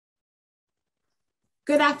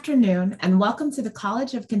Good afternoon, and welcome to the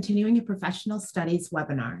College of Continuing and Professional Studies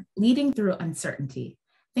webinar, Leading Through Uncertainty.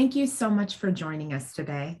 Thank you so much for joining us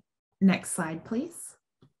today. Next slide, please.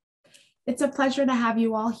 It's a pleasure to have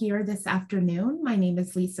you all here this afternoon. My name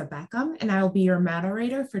is Lisa Beckham, and I will be your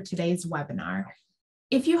moderator for today's webinar.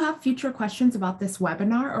 If you have future questions about this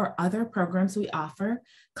webinar or other programs we offer,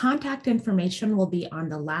 contact information will be on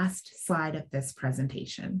the last slide of this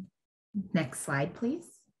presentation. Next slide, please.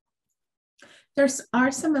 There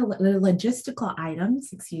are some logistical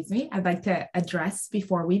items, I'd like to address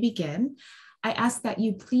before we begin. I ask that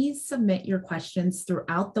you please submit your questions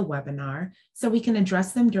throughout the webinar so we can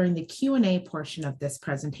address them during the Q&A portion of this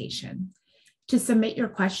presentation. To submit your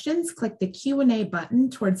questions, click the Q&A button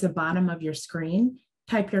towards the bottom of your screen,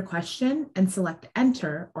 type your question, and select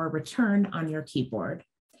Enter or Return on your keyboard.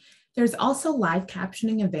 There's also live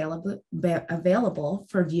captioning available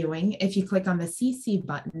for viewing if you click on the CC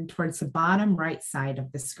button towards the bottom right side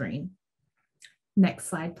of the screen. Next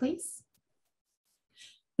slide, please.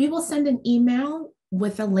 We will send an email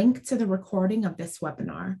with a link to the recording of this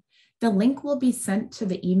webinar. The link will be sent to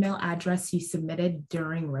the email address you submitted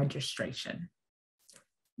during registration.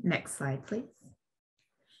 Next slide, please.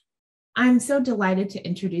 I'm so delighted to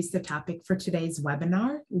introduce the topic for today's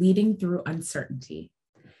webinar, Leading Through Uncertainty.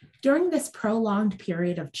 During this prolonged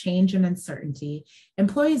period of change and uncertainty,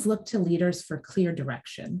 employees look to leaders for clear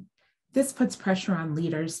direction. This puts pressure on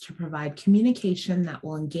leaders to provide communication that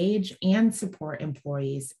will engage and support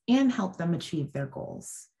employees and help them achieve their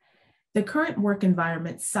goals. The current work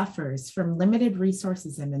environment suffers from limited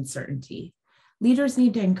resources and uncertainty. Leaders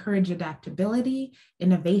need to encourage adaptability,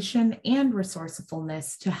 innovation, and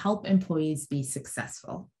resourcefulness to help employees be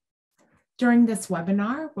successful. During this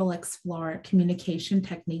webinar, we'll explore communication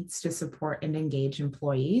techniques to support and engage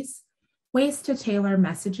employees, ways to tailor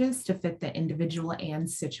messages to fit the individual and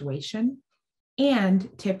situation, and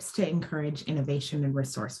tips to encourage innovation and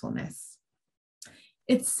resourcefulness.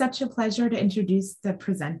 It's such a pleasure to introduce the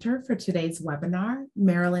presenter for today's webinar,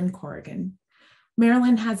 Marilyn Corrigan.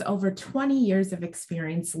 Marilyn has over 20 years of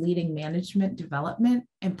experience leading management development,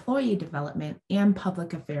 employee development, and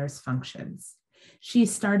public affairs functions. She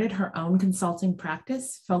started her own consulting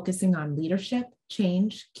practice focusing on leadership,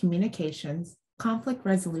 change, communications, conflict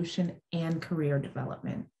resolution, and career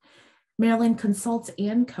development. Marilyn consults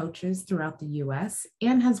and coaches throughout the US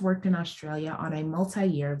and has worked in Australia on a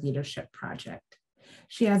multi-year leadership project.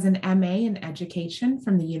 She has an MA in education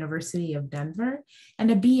from the University of Denver and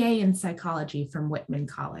a BA in psychology from Whitman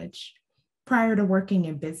College. Prior to working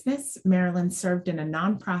in business, Marilyn served in a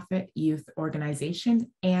nonprofit youth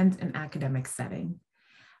organization and an academic setting.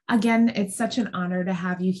 Again, it's such an honor to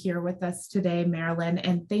have you here with us today, Marilyn,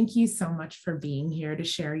 and thank you so much for being here to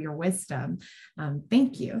share your wisdom.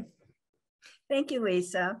 Thank you. Thank you,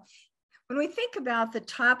 Lisa. When we think about the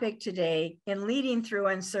topic today in leading through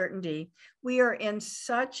uncertainty, we are in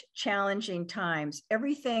such challenging times.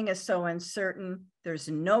 Everything is so uncertain. There's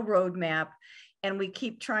no roadmap. And we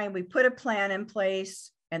keep trying, we put a plan in place,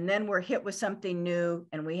 and then we're hit with something new,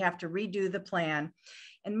 and we have to redo the plan.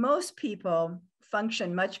 And most people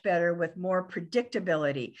function much better with more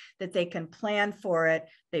predictability, that they can plan for it,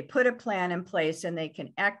 they put a plan in place, and they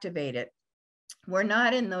can activate it. We're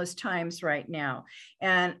not in those times right now.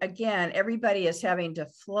 And again, everybody is having to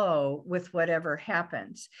flow with whatever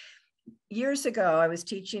happens. Years ago, I was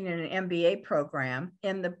teaching in an MBA program,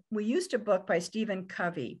 and we used a book by Stephen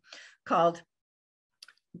Covey called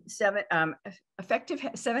Seven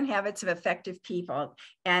Habits of Effective People.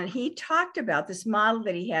 And he talked about this model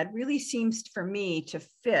that he had really seems for me to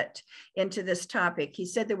fit into this topic. He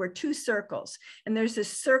said there were two circles, and there's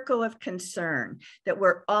this circle of concern that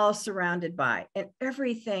we're all surrounded by, and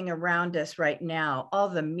everything around us right now, all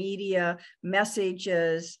the media,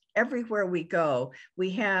 messages, everywhere we go, we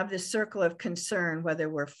have this circle of concern, whether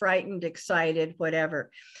we're frightened, excited,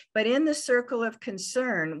 whatever. But in the circle of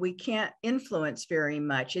concern, we can't influence very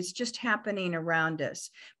much. It's just happening around us.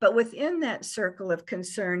 But within that circle of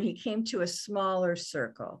concern, he came to a smaller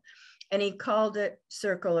circle, and he called it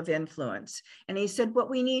circle of influence. And he said, what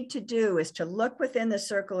we need to do is to look within the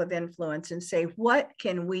circle of influence and say, what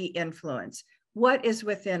can we influence? What is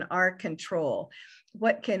within our control?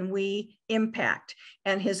 What can we impact?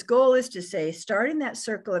 And his goal is to say, start in that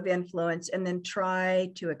circle of influence and then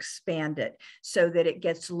try to expand it so that it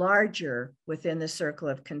gets larger within the circle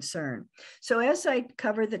of concern. So as I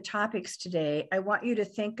cover the topics today, I want you to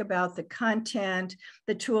think about the content,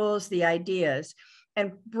 the tools, the ideas,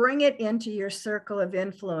 and bring it into your circle of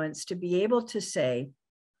influence to be able to say,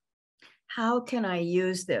 How can I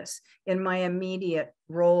use this in my immediate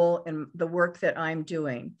role and the work that I'm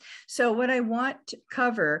doing? So what I want to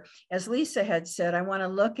cover, as Lisa had said, I want to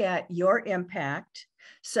look at your impact,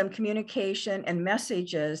 some communication and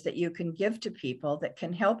messages that you can give to people that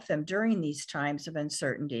can help them during these times of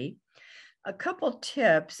uncertainty. A couple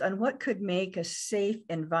tips on what could make a safe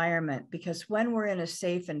environment, because when we're in a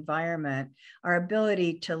safe environment, our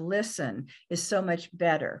ability to listen is so much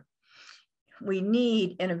better. We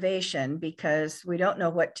need innovation because we don't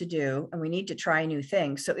know what to do and we need to try new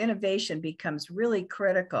things. So innovation becomes really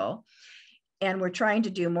critical, and we're trying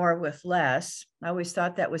to do more with less. I always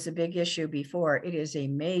thought that was a big issue before. It is a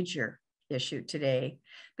major issue today.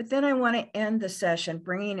 But then I want to end the session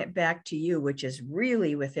bringing it back to you, which is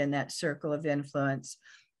really within that circle of influence.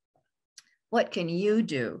 What can you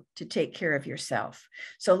do to take care of yourself?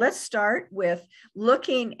 So let's start with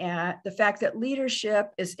looking at the fact that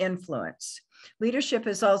leadership is influence. Leadership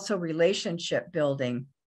is also relationship building.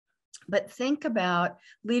 But think about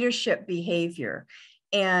leadership behavior,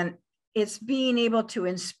 and it's being able to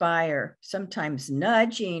inspire, sometimes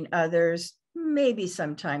nudging others, maybe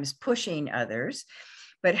sometimes pushing others.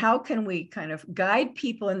 But how can we kind of guide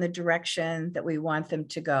people in the direction that we want them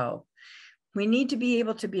to go? We need to be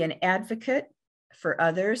able to be an advocate for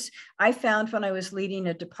others. I found when I was leading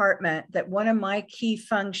a department that one of my key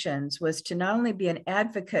functions was to not only be an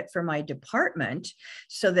advocate for my department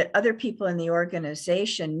so that other people in the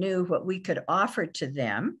organization knew what we could offer to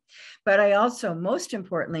them, but I also, most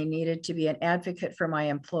importantly, needed to be an advocate for my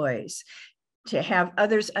employees, to have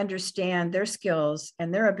others understand their skills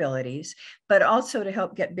and their abilities, but also to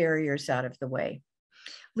help get barriers out of the way.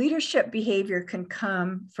 Leadership behavior can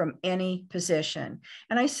come from any position.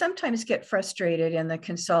 And I sometimes get frustrated in the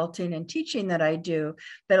consulting and teaching that I do,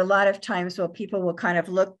 that a lot of times, well, people will kind of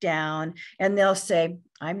look down and they'll say,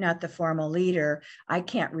 I'm not the formal leader, I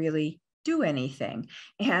can't really do anything.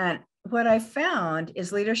 And what I found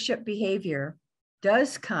is leadership behavior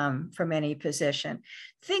does come from any position.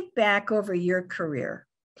 Think back over your career.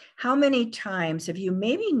 How many times have you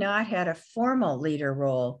maybe not had a formal leader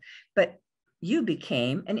role, but you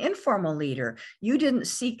became an informal leader? You didn't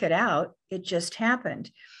seek it out, it just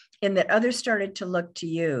happened. In that others started to look to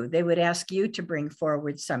you. They would ask you to bring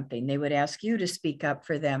forward something. They would ask you to speak up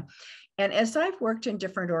for them. And as I've worked in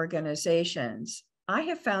different organizations, I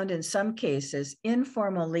have found in some cases,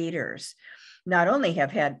 informal leaders not only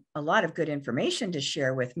have had a lot of good information to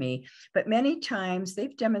share with me, but many times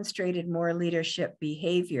they've demonstrated more leadership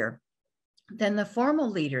behavior than the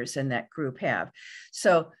formal leaders in that group have.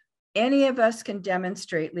 So any of us can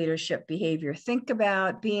demonstrate leadership behavior. Think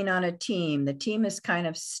about being on a team. The team is kind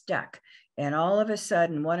of stuck, and all of a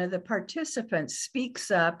sudden, one of the participants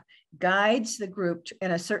speaks up, guides the group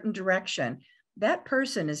in a certain direction. That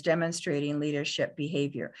person is demonstrating leadership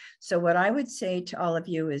behavior. So what I would say to all of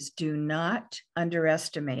you is, do not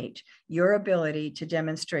underestimate your ability to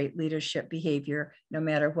demonstrate leadership behavior, no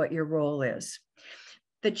matter what your role is.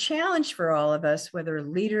 The challenge for all of us, whether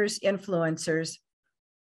leaders, influencers,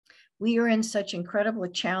 we are in such incredibly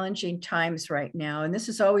challenging times right now. And this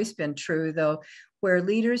has always been true, though, where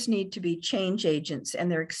leaders need to be change agents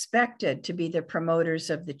and they're expected to be the promoters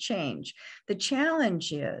of the change. The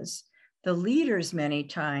challenge is the leaders many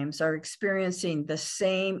times are experiencing the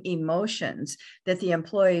same emotions that the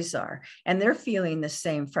employees are, and they're feeling the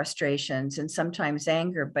same frustrations and sometimes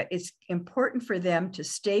anger, but it's important for them to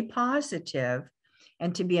stay positive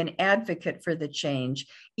and to be an advocate for the change,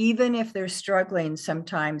 even if they're struggling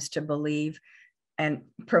sometimes to believe and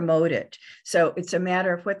promote it. So it's a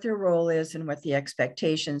matter of what their role is and what the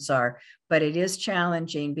expectations are, but it is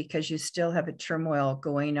challenging because you still have a turmoil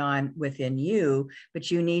going on within you, but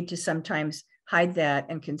you need to sometimes hide that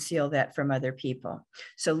and conceal that from other people.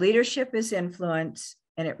 So leadership is influence,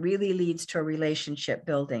 and it really leads to a relationship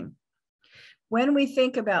building. When we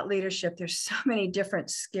think about leadership, there's so many different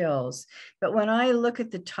skills, but when I look at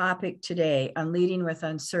the topic today on leading with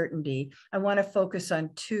uncertainty, I want to focus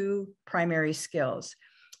on two primary skills: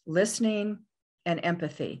 listening and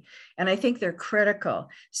empathy. And I think they're critical.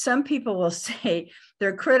 Some people will say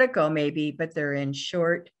they're critical maybe, but they're in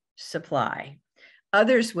short supply.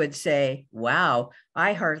 Others would say, wow,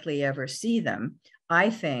 I hardly ever see them. I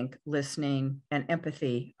think listening and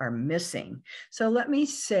empathy are missing. So let me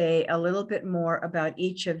say a little bit more about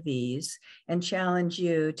each of these and challenge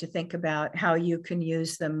you to think about how you can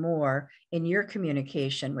use them more in your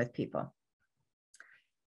communication with people.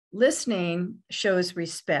 Listening shows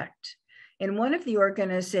respect. In one of the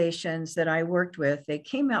organizations that I worked with, they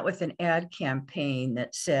came out with an ad campaign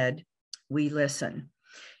that said, "We listen."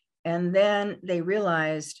 And then they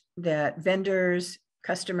realized that vendors,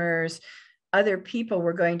 customers, other people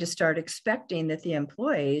were going to start expecting that the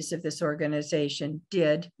employees of this organization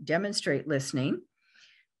did demonstrate listening,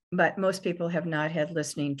 but most people have not had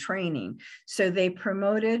listening training. So they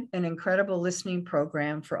promoted an incredible listening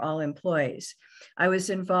program for all employees. I was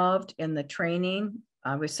involved in the training.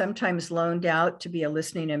 I was sometimes loaned out to be a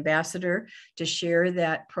listening ambassador to share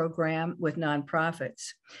that program with nonprofits.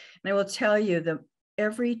 And I will tell you that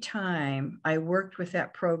every time I worked with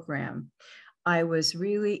that program, I was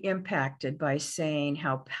really impacted by saying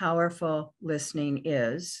how powerful listening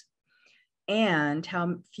is and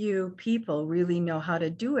how few people really know how to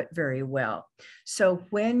do it very well. So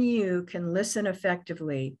when you can listen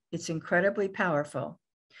effectively, it's incredibly powerful.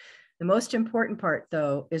 The most important part,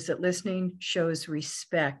 though, is that listening shows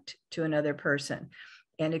respect to another person.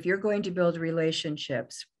 And if you're going to build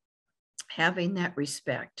relationships, having that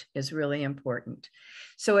respect is really important.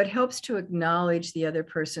 So it helps to acknowledge the other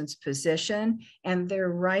person's position and their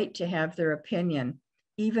right to have their opinion,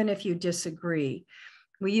 even if you disagree.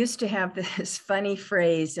 We used to have this funny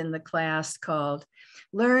phrase in the class called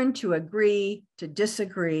learn to agree to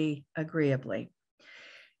disagree agreeably.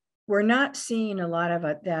 We're not seeing a lot of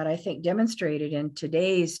that, I think, demonstrated in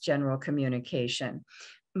today's general communication,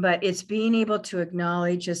 but it's being able to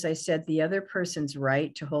acknowledge, as I said, the other person's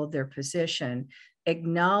right to hold their position,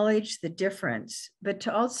 acknowledge the difference, but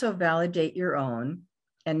to also validate your own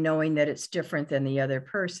and knowing that it's different than the other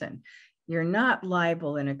person. You're not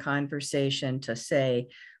liable in a conversation to say,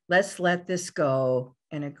 let's let this go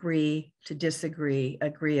and agree to disagree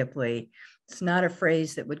agreeably. It's not a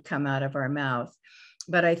phrase that would come out of our mouth.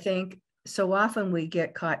 But I think so often we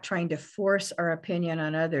get caught trying to force our opinion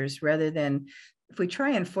on others rather than, if we try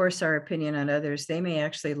and force our opinion on others, they may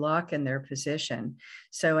actually lock in their position.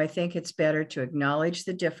 So I think it's better to acknowledge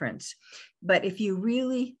the difference. But if you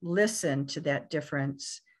really listen to that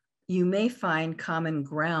difference, you may find common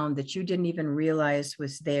ground that you didn't even realize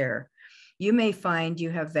was there. You may find you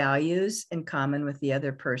have values in common with the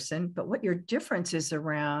other person, but what your difference is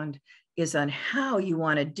around is on how you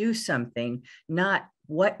want to do something, not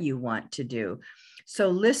what you want to do. So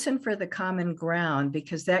listen for the common ground,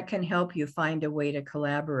 because that can help you find a way to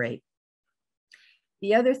collaborate.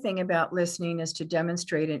 The other thing about listening is to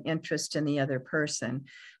demonstrate an interest in the other person.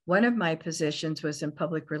 One of my positions was in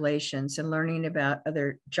public relations and learning about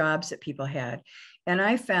other jobs that people had. And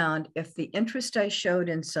I found if the interest I showed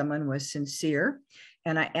in someone was sincere,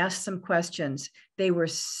 and I asked some questions, they were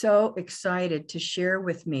so excited to share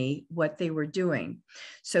with me what they were doing.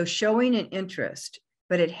 So showing an interest,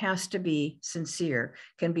 but it has to be sincere,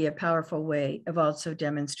 can be a powerful way of also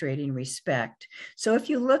demonstrating respect. So if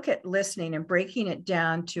you look at listening and breaking it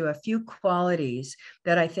down to a few qualities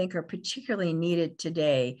that I think are particularly needed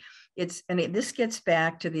today, this gets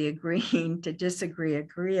back to the agreeing to disagree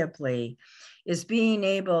agreeably, is being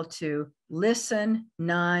able to listen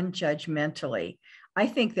non-judgmentally. I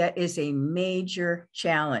think that is a major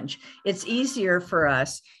challenge. It's easier for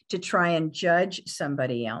us to try and judge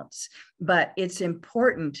somebody else, but it's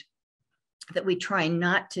important that we try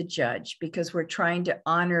not to judge because we're trying to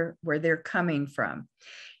honor where they're coming from.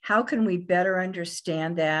 How can we better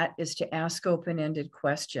understand that is to ask open-ended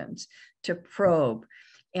questions, to probe,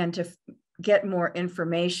 and to get more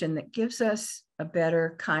information that gives us a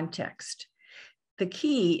better context. The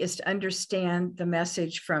key is to understand the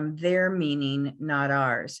message from their meaning, not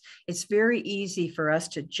ours. It's very easy for us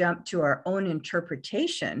to jump to our own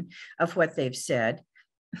interpretation of what they've said,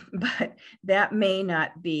 but that may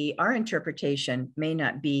not be, our interpretation may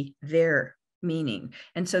not be their meaning.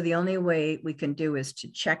 And so the only way we can do is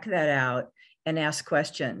to check that out and ask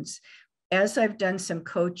questions. As I've done some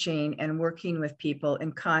coaching and working with people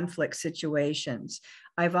in conflict situations,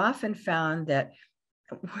 I've often found that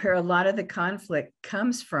where a lot of the conflict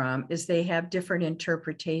comes from is they have different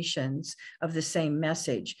interpretations of the same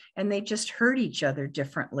message, and they just heard each other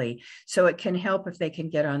differently. So it can help if they can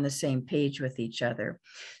get on the same page with each other.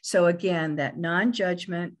 So again, that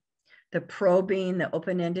non-judgment, the probing, the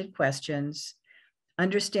open-ended questions,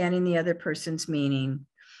 understanding the other person's meaning.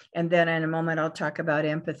 And then in a moment, I'll talk about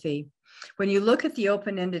empathy. When you look at the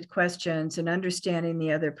open-ended questions and understanding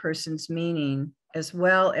the other person's meaning, as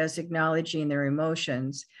well as acknowledging their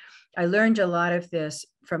emotions, I learned a lot of this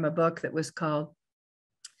from a book that was called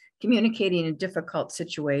Communicating in Difficult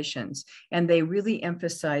Situations. And they really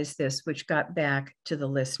emphasized this, which got back to the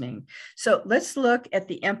listening. So let's look at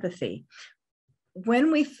the empathy.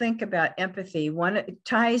 When we think about empathy, it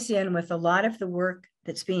ties in with a lot of the work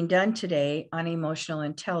that's being done today on emotional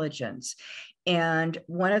intelligence. And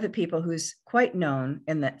one of the people who's quite known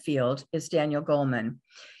in that field is Daniel Goleman.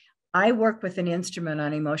 I work with an instrument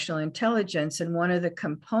on emotional intelligence, and one of the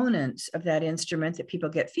components of that instrument that people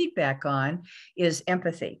get feedback on is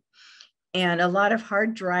empathy. And a lot of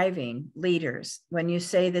hard driving leaders, when you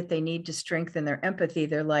say that they need to strengthen their empathy,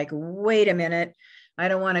 they're like, wait a minute, I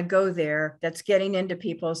don't want to go there. That's getting into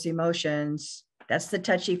people's emotions. That's the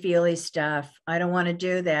touchy-feely stuff. I don't want to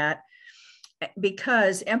do that.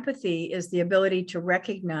 Because empathy is the ability to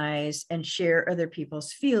recognize and share other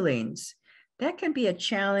people's feelings. That can be a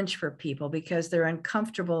challenge for people because they're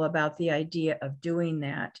uncomfortable about the idea of doing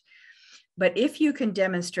that. But if you can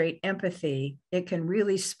demonstrate empathy, it can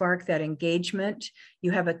really spark that engagement.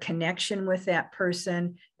 You have a connection with that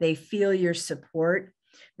person. They feel your support.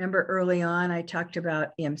 Remember early on, I talked about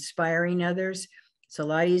inspiring others. It's a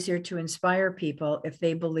lot easier to inspire people if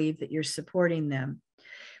they believe that you're supporting them.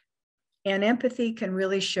 And empathy can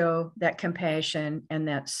really show that compassion and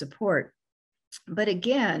that support. But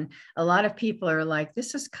again, a lot of people are like,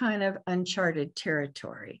 this is kind of uncharted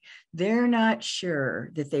territory. They're not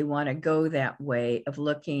sure that they want to go that way of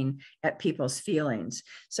looking at people's feelings.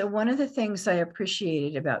 So one of the things I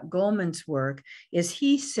appreciated about Goleman's work is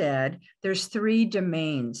he said there's 3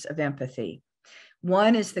 domains of empathy.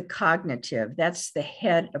 One is the cognitive, that's the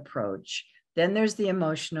head approach. Then there's the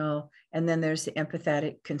emotional, and then there's the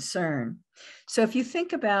empathetic concern. So if you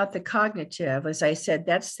think about the cognitive, as I said,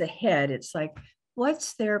 that's the head. It's like,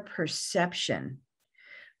 what's their perception?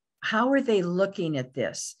 How are they looking at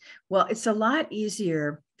this? Well, it's a lot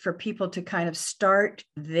easier for people to kind of start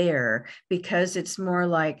there because it's more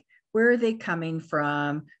like, where are they coming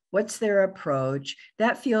from? What's their approach?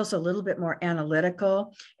 That feels a little bit more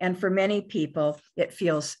analytical. And for many people, it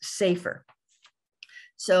feels safer.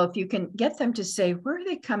 So if you can get them to say, where are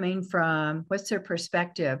they coming from? What's their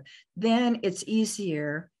perspective? Then it's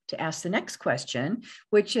easier to ask the next question,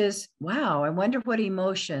 which is, wow, I wonder what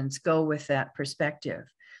emotions go with that perspective.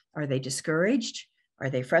 Are they discouraged?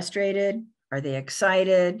 Are they frustrated? Are they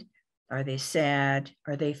excited? Are they sad?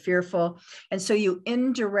 Are they fearful? And so you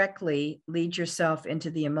indirectly lead yourself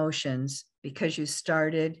into the emotions because you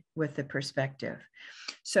started with the perspective.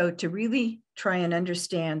 So to really try and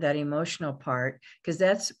understand that emotional part, because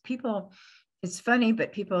that's people, it's funny,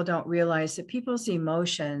 but people don't realize that people's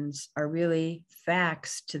emotions are really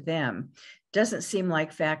facts to them. Doesn't seem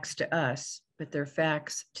like facts to us, but they're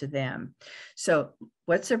facts to them. So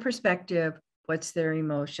what's their perspective? What's their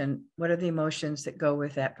emotion? What are the emotions that go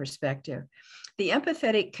with that perspective? The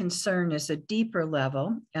empathetic concern is a deeper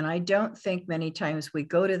level, and I don't think many times we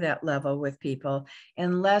go to that level with people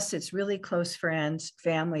unless it's really close friends,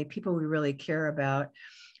 family, people we really care about.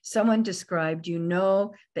 Someone described, you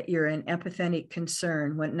know that you're an empathetic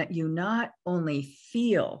concern when you not only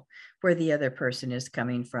feel where the other person is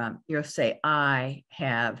coming from, you'll say, I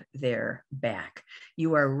have their back.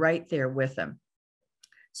 You are right there with them.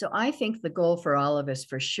 So I think the goal for all of us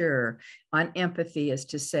for sure on empathy is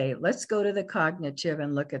to say, let's go to the cognitive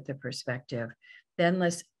and look at the perspective. Then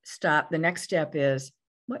let's stop. The next step is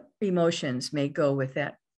what emotions may go with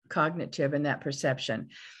that cognitive and that perception.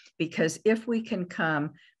 Because if we can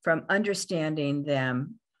come from understanding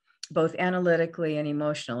them both analytically and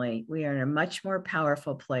emotionally, we are in a much more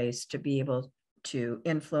powerful place to be able to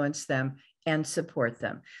influence them and support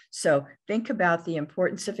them. So think about the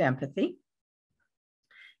importance of empathy.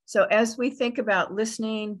 So as we think about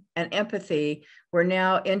listening and empathy, we're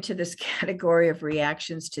now into this category of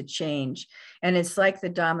reactions to change. And it's like the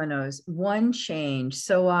dominoes. One change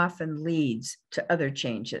so often leads to other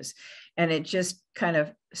changes. And it just kind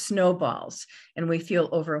of snowballs and we feel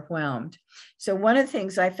overwhelmed. So one of the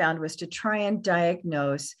things I found was to try and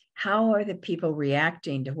diagnose how are the people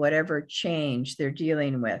reacting to whatever change they're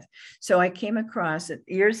dealing with. So I came across,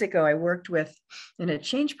 years ago, I worked with in a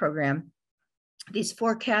change program, these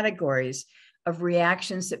 4 categories of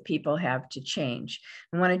reactions that people have to change.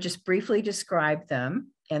 I want to just briefly describe them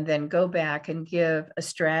and then go back and give a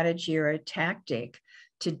strategy or a tactic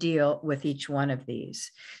to deal with each one of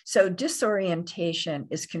these. So disorientation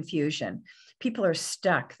is confusion. People are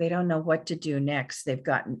stuck. They don't know what to do next. They've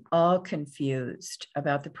gotten all confused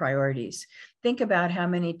about the priorities. Think about how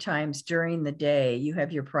many times during the day you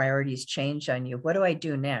have your priorities change on you. What do I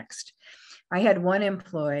do next? I had one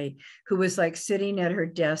employee who was like sitting at her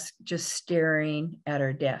desk, just staring at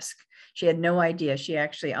her desk. She had no idea. She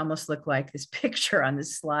actually almost looked like this picture on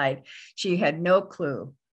this slide. She had no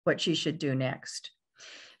clue what she should do next.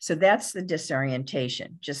 So that's the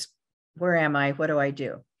disorientation. Just where am I? What do I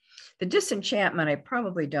do? The disenchantment, I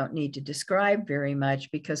probably don't need to describe very much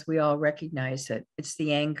because we all recognize it. It's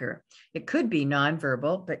the anger. It could be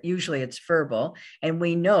nonverbal, but usually it's verbal. And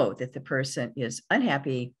we know that the person is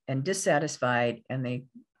unhappy and dissatisfied and they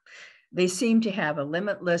They seem to have a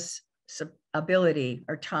limitless ability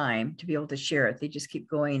or time to be able to share it. They just keep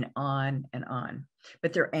going on and on,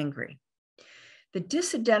 but they're angry. The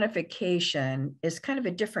disidentification is kind of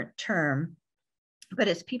a different term, but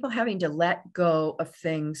it's people having to let go of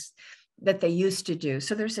things that they used to do.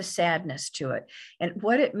 So there's a sadness to it. And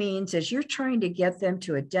what it means is you're trying to get them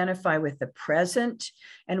to identify with the present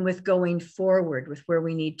and with going forward with where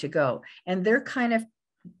we need to go. And they're kind of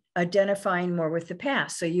identifying more with the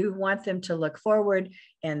past. So you want them to look forward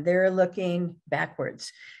and they're looking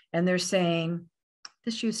backwards. And they're saying,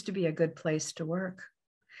 this used to be a good place to work.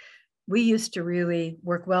 We used to really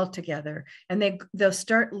work well together. And they'll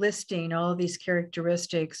start listing all these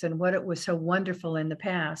characteristics and what it was so wonderful in the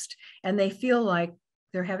past. And they feel like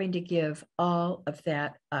they're having to give all of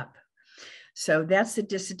that up. So that's the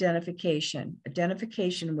disidentification,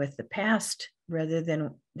 identification with the past rather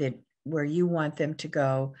than where you want them to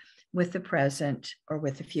go with the present or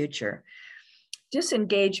with the future.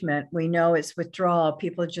 Disengagement, we know, is withdrawal.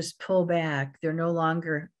 People just pull back. They're no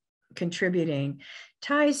longer contributing.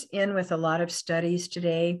 Ties in with a lot of studies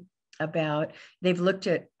today about, they've looked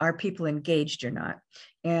at, are people engaged or not?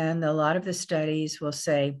 And a lot of the studies will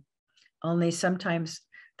say only sometimes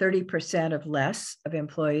 30% of less of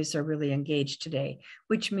employees are really engaged today,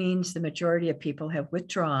 which means the majority of people have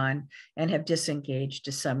withdrawn and have disengaged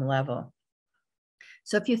to some level.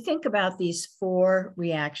 So if you think about these 4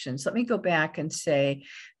 reactions, let me go back and say,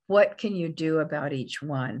 what can you do about each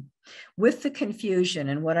one? With the confusion,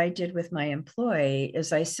 and what I did with my employee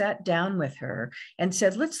is I sat down with her and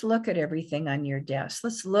said, let's look at everything on your desk.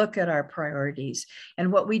 Let's look at our priorities.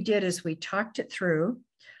 And what we did is we talked it through.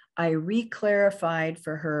 I re-clarified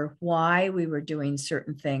for her why we were doing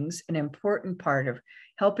certain things. An important part of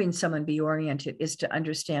helping someone be oriented is to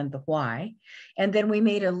understand the why. And then we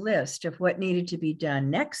made a list of what needed to be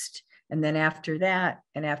done next, and then after that,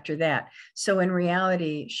 and after that. So in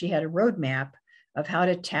reality, she had a roadmap of how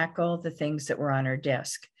to tackle the things that were on her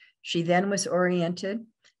desk. She then was oriented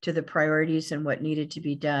to the priorities and what needed to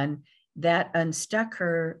be done. That unstuck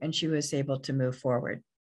her, and she was able to move forward.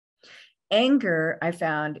 Anger, I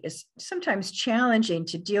found, is sometimes challenging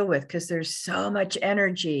to deal with because there's so much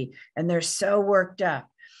energy and they're so worked up.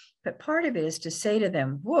 But part of it is to say to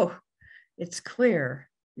them, whoa, it's clear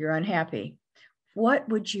you're unhappy. What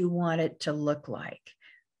would you want it to look like?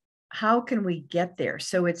 How can we get there?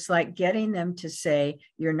 So it's like getting them to say,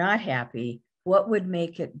 you're not happy. What would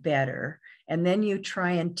make it better? And then you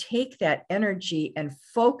try and take that energy and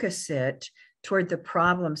focus it toward the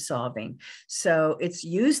problem solving. So it's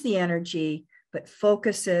use the energy, but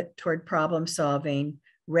focus it toward problem solving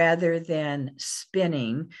rather than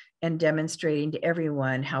spinning and demonstrating to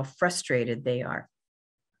everyone how frustrated they are.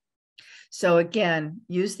 So again,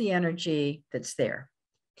 use the energy that's there.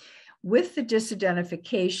 With the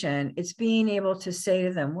disidentification, it's being able to say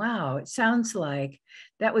to them, wow, it sounds like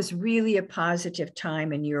that was really a positive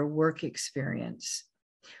time in your work experience.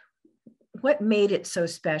 What made it so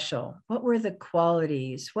special? What were the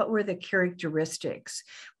qualities? What were the characteristics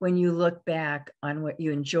when you look back on what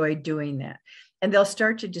you enjoyed doing that? And they'll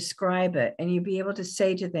start to describe it, and you'll be able to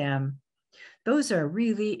say to them, those are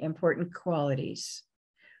really important qualities.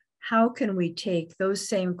 How can we take those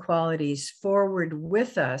same qualities forward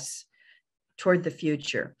with us toward the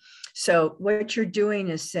future? So what you're doing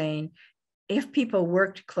is saying, if people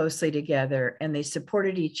worked closely together and they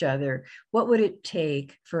supported each other, what would it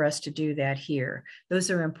take for us to do that here?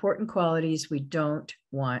 Those are important qualities we don't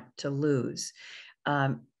want to lose.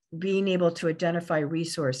 Being able to identify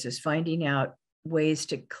resources, finding out ways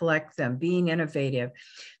to collect them, being innovative.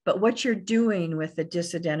 But what you're doing with the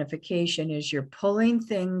disidentification is you're pulling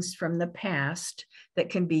things from the past that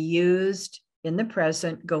can be used in the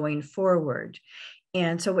present going forward.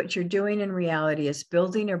 And so what you're doing in reality is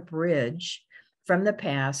building a bridge from the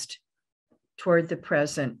past toward the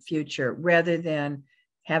present future, rather than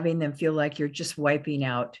having them feel like you're just wiping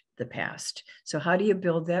out the past. So how do you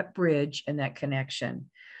build that bridge and that connection?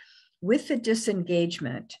 With the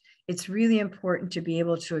disengagement, it's really important to be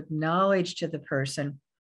able to acknowledge to the person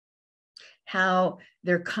how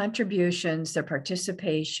their contributions, their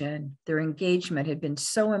participation, their engagement had been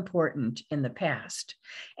so important in the past,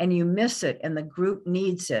 and you miss it and the group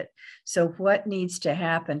needs it. So what needs to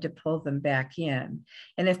happen to pull them back in?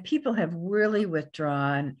 And if people have really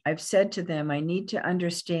withdrawn, I've said to them, I need to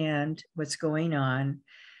understand what's going on.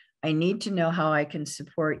 I need to know how I can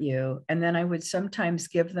support you. And then I would sometimes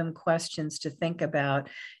give them questions to think about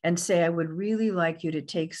and say, I would really like you to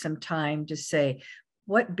take some time to say,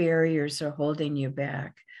 what barriers are holding you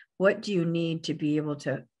back? What do you need to be able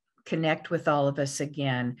to connect with all of us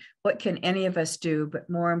again? What can any of us do? But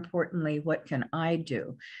more importantly, what can I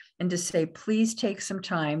do? and to say, please take some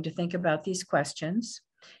time to think about these questions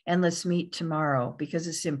and let's meet tomorrow, because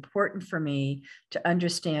it's important for me to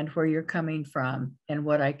understand where you're coming from and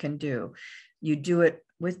what I can do. You do it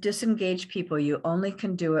with disengaged people. You only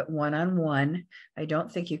can do it one-on-one. I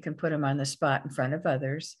don't think you can put them on the spot in front of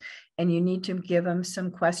others. And you need to give them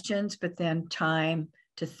some questions, but then time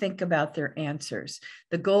to think about their answers.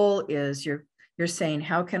 The goal is you're saying,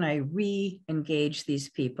 how can I re-engage these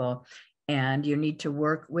people? And you need to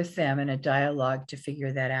work with them in a dialogue to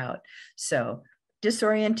figure that out. So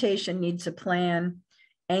disorientation needs a plan.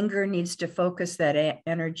 Anger needs to focus that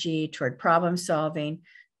energy toward problem solving.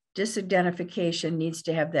 Disidentification needs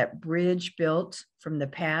to have that bridge built from the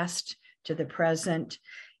past to the present.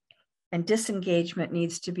 And disengagement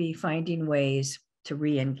needs to be finding ways to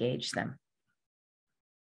re-engage them.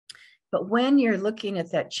 But when you're looking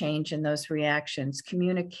at that change in those reactions,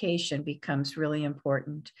 communication becomes really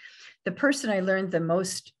important. The person I learned the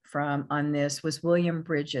most from on this was William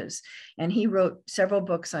Bridges, and he wrote several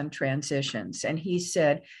books on transitions. And he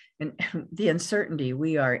said, and the uncertainty,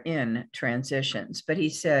 we are in transitions, but he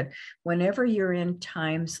said, whenever you're in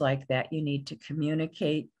times like that, you need to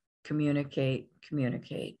communicate, communicate,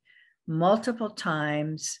 communicate multiple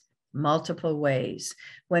times, multiple ways.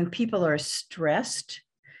 When people are stressed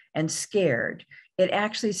and scared, it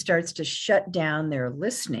actually starts to shut down their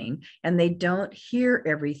listening and they don't hear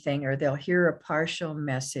everything, or they'll hear a partial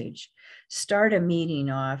message. Start a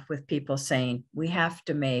meeting off with people saying, we have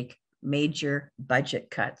to make major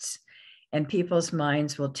budget cuts. And people's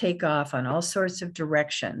minds will take off on all sorts of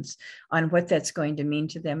directions on what that's going to mean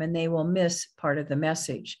to them, and they will miss part of the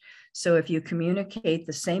message. So if you communicate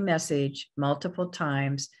the same message multiple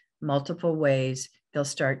times, multiple ways, they'll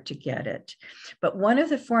start to get it. But one of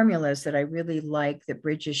the formulas that I really like that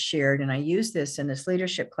Bridges shared, and I use this in this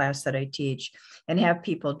leadership class that I teach, and have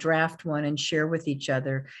people draft one and share with each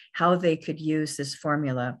other how they could use this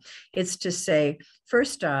formula. It's to say,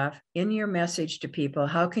 first off, in your message to people,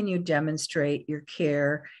 how can you demonstrate your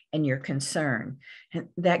care and your concern? And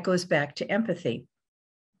that goes back to empathy.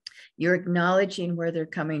 You're acknowledging where they're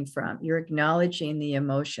coming from. You're acknowledging the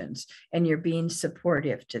emotions, and you're being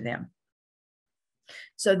supportive to them.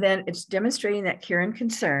 So then it's demonstrating that care and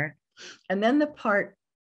concern. And then the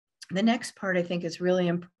next part I think is really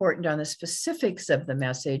important on the specifics of the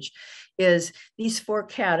message is these 4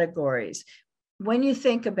 categories. When you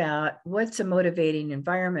think about what's a motivating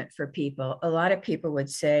environment for people, a lot of people would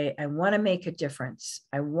say, I want to make a difference.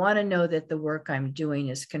 I want to know that the work I'm doing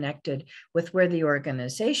is connected with where the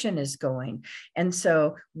organization is going. And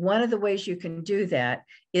so one of the ways you can do that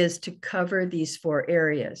is to cover these 4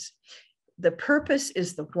 areas. The purpose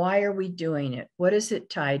is the why are we doing it? What is it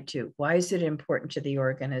tied to? Why is it important to the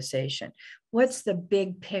organization? What's the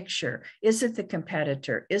big picture? Is it the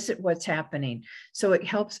competitor? Is it what's happening? So it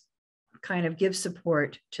helps kind of give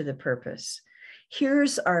support to the purpose.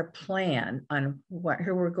 Here's our plan on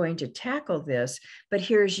how we're going to tackle this, but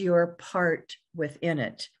here's your part within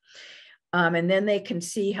it. And then they can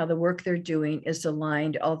see how the work they're doing is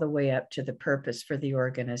aligned all the way up to the purpose for the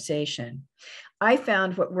organization. I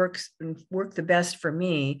found what worked the best for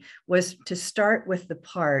me was to start with the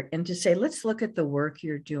part and to say, let's look at the work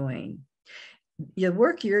you're doing. The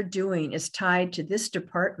work you're doing is tied to this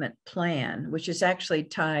department plan, which is actually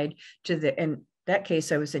tied to in that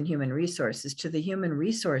case, I was in human resources, to the human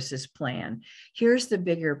resources plan. Here's the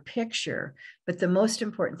bigger picture, but the most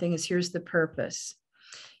important thing is here's the purpose.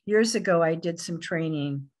 Years ago, I did some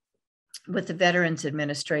training with the Veterans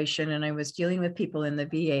Administration, and I was dealing with people in the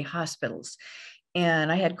VA hospitals.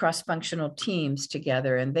 And I had cross-functional teams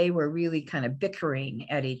together, and they were really kind of bickering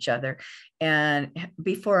at each other. And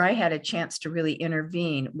before I had a chance to really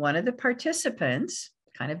intervene, one of the participants,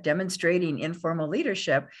 kind of demonstrating informal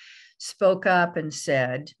leadership, spoke up and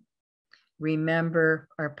said, remember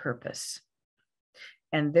our purpose.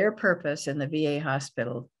 And their purpose in the VA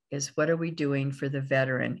hospital is, what are we doing for the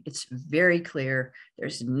veteran? It's very clear.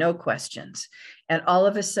 There's no questions. And all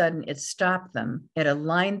of a sudden it stopped them. It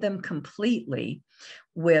aligned them completely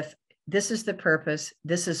with, this is the purpose.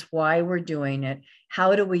 This is why we're doing it.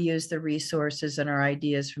 How do we use the resources and our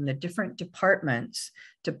ideas from the different departments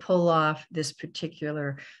to pull off this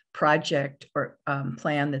particular project or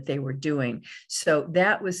plan that they were doing? So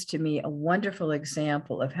that was, to me, a wonderful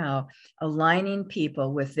example of how aligning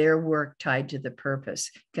people with their work tied to the purpose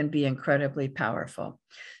can be incredibly powerful.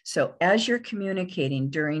 So as you're communicating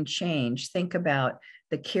during change, think about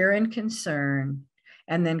the care and concern,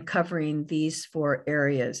 and then covering these 4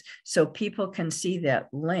 areas so people can see that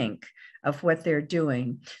link of what they're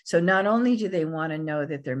doing. So not only do they want to know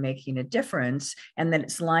that they're making a difference and that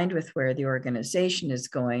it's aligned with where the organization is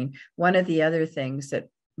going, one of the other things that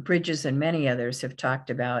Bridges and many others have talked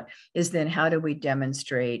about, is then how do we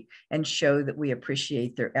demonstrate and show that we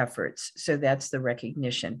appreciate their efforts? So that's the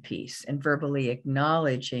recognition piece and verbally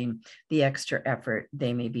acknowledging the extra effort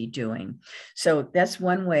they may be doing. So that's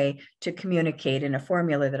one way to communicate, and a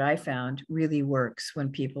formula that I found really works when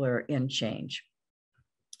people are in change.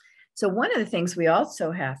 So one of the things we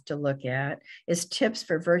also have to look at is tips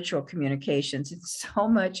for virtual communications. And so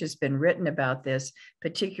much has been written about this,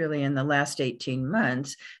 particularly in the last 18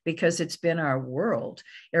 months, because it's been our world.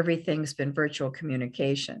 Everything's been virtual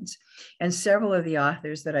communications. And several of the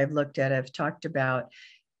authors that I've looked at have talked about,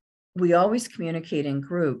 we always communicate in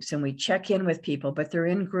groups and we check in with people, but they're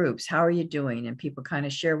in groups. How are you doing? And people kind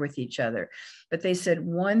of share with each other. But they said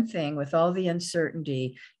one thing, with all the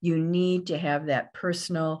uncertainty, you need to have that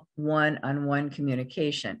personal one-on-one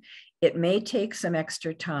communication. It may take some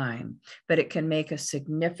extra time, but it can make a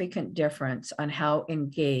significant difference on how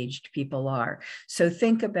engaged people are. So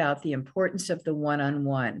think about the importance of the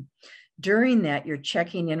one-on-one. During that, you're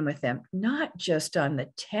checking in with them, not just on the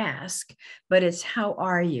task, but it's how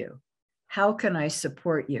are you? How can I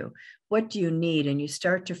support you? What do you need? And you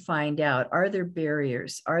start to find out, are there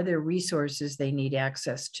barriers? Are there resources they need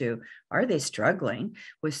access to? Are they struggling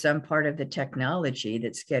with some part of the technology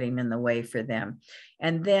that's getting in the way for them?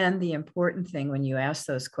 And then the important thing when you ask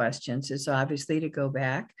those questions is obviously to go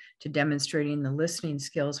back to demonstrating the listening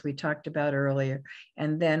skills we talked about earlier.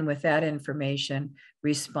 And then with that information,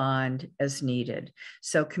 respond as needed.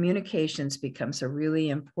 So communications becomes a really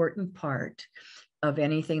important part of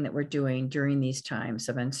anything that we're doing during these times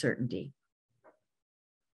of uncertainty.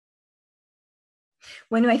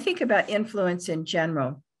 When I think about influence in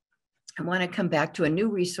general, I want to come back to a new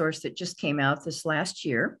resource that just came out this last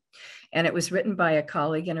year. And it was written by a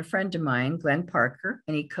colleague and a friend of mine, Glenn Parker,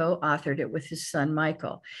 and he co-authored it with his son,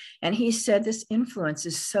 Michael. And he said this influence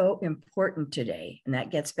is so important today. And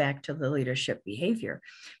that gets back to the leadership behavior.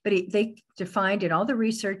 But they defined in all the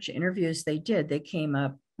research interviews they did, they came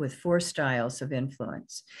up with 4 styles of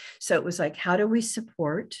influence. So it was like, how do we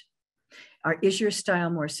support? Is your style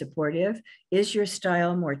more supportive? Is your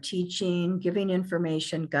style more teaching, giving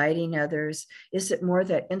information, guiding others? Is it more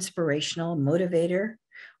that inspirational motivator?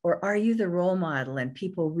 Or are you the role model and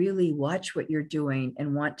people really watch what you're doing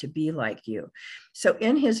and want to be like you? So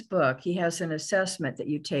in his book, he has an assessment that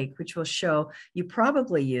you take, which will show you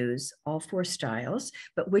probably use all 4 styles,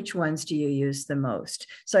 but which ones do you use the most?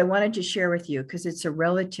 So I wanted to share with you because it's a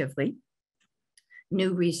relatively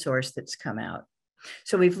new resource that's come out.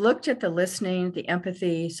 So we've looked at the listening, the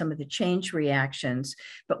empathy, some of the change reactions,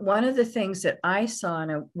 but one of the things that I saw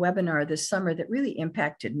in a webinar this summer that really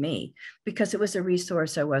impacted me, because it was a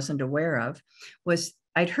resource I wasn't aware of, was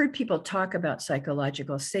I'd heard people talk about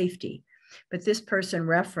psychological safety, but this person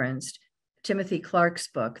referenced Timothy Clark's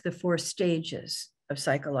book, The 4 Stages of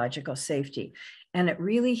Psychological Safety. And it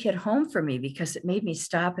really hit home for me because it made me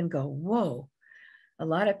stop and go, whoa. A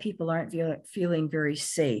lot of people aren't feeling very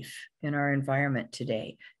safe in our environment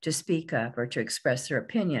today to speak up or to express their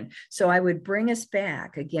opinion. So I would bring us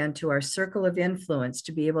back again to our circle of influence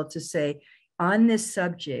to be able to say, on this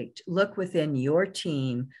subject, look within your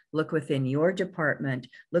team, look within your department,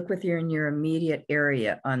 look within your immediate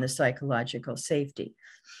area on the psychological safety.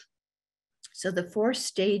 So the 4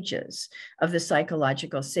 stages of the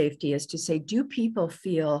psychological safety is to say, do people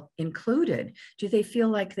feel included? Do they feel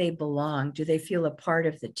like they belong? Do they feel a part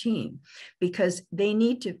of the team? Because they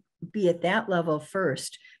need to be at that level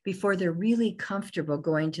first before they're really comfortable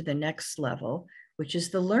going to the next level, which is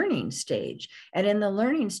the learning stage. And in the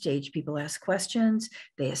learning stage, people ask questions,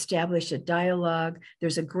 they establish a dialogue,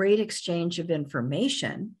 there's a great exchange of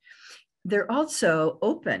information. They're also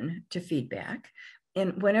open to feedback.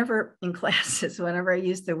 And whenever in classes, whenever I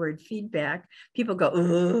use the word feedback, people go,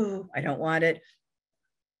 oh, I don't want it.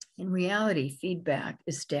 In reality, feedback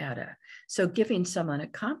is data. So giving someone a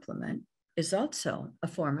compliment is also a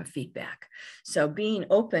form of feedback. So being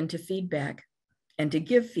open to feedback and to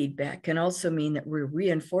give feedback can also mean that we're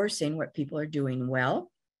reinforcing what people are doing well.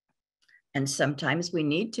 And sometimes we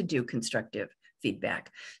need to do constructive feedback.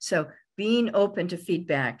 So being open to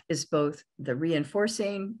feedback is both the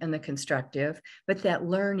reinforcing and the constructive, but that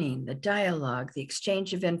learning, the dialogue, the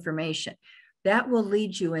exchange of information, that will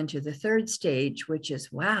lead you into the 3rd stage, which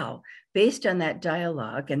is, wow, based on that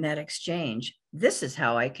dialogue and that exchange, this is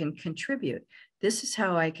how I can contribute. This is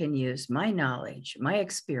how I can use my knowledge, my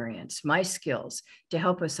experience, my skills to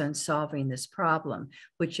help us on solving this problem,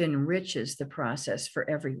 which enriches the process for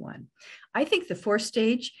everyone. I think the 4th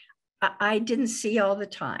stage, I didn't see all the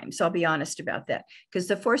time. So I'll be honest about that. Because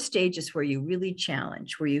the 4 stages where you really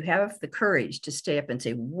challenge, where you have the courage to stay up and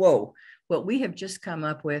say, whoa, what we have just come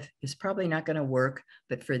up with is probably not going to work,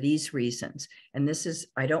 but for these reasons. And this is,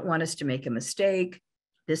 I don't want us to make a mistake.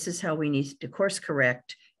 This is how we need to course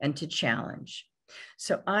correct and to challenge.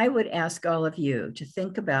 So I would ask all of you to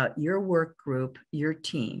think about your work group, your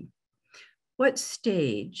team. What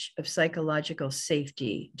stage of psychological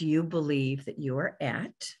safety do you believe that you are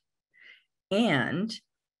at? And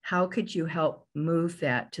how could you help move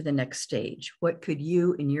that to the next stage? What could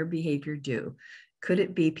you in your behavior do? Could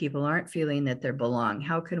it be people aren't feeling that they belong?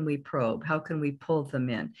 How can we probe? How can we pull them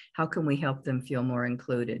in? How can we help them feel more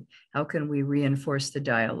included? How can we reinforce the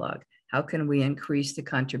dialogue? How can we increase the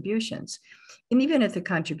contributions? And even at the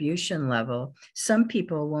contribution level, some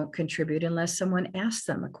people won't contribute unless someone asks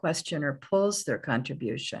them a question or pulls their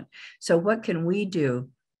contribution. So what can we do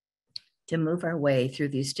to move our way through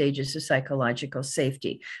these stages of psychological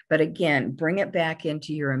safety? But again, bring it back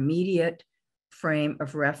into your immediate frame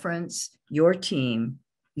of reference, your team,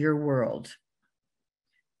 your world.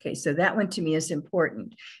 Okay, so that one to me is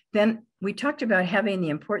important. Then we talked about having the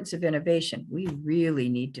importance of innovation. We really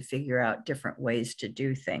need to figure out different ways to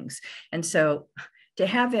do things. And so to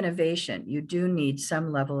have innovation, you do need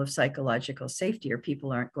some level of psychological safety or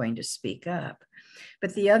people aren't going to speak up.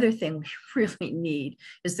 But the other thing we really need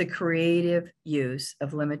is the creative use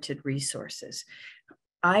of limited resources.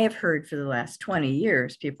 I have heard for the last 20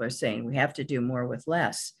 years, people are saying we have to do more with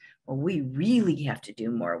less. Well, we really have to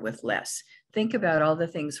do more with less. Think about all the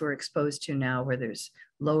things we're exposed to now where there's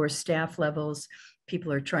lower staff levels,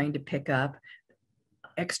 people are trying to pick up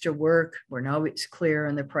extra work, we're not always clear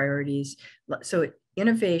on the priorities. So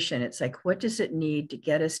innovation, it's like, what does it need to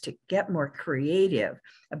get us to get more creative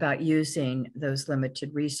about using those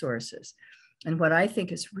limited resources? And what I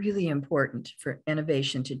think is really important for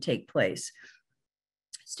innovation to take place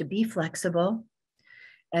is to be flexible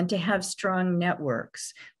and to have strong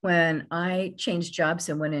networks. When I changed jobs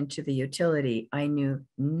and went into the utility, I knew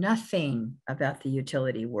nothing about the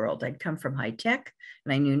utility world. I'd come from high tech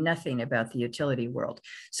and I knew nothing about the utility world.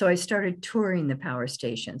 So I started touring the power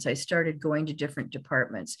stations. I started going to different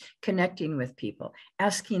departments, connecting with people,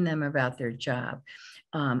 asking them about their job.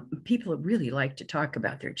 People really like to talk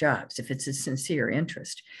about their jobs if it's a sincere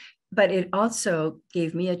interest. But it also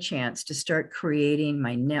gave me a chance to start creating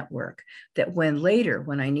my network that when later,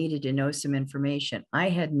 when I needed to know some information, I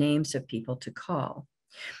had names of people to call.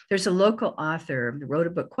 There's a local author who wrote a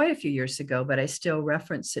book quite a few years ago, but I still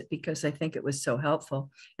reference it because I think it was so helpful.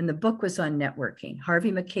 And the book was on networking.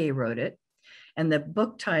 Harvey Mackay wrote it. And the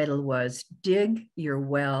book title was Dig Your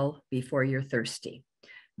Well Before You're Thirsty.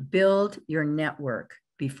 Build your network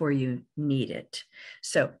before you need it.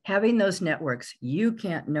 So having those networks, you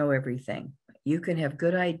can't know everything. You can have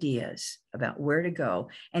good ideas about where to go.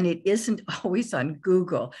 And it isn't always on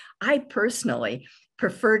Google. I personally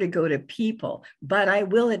prefer to go to people, but I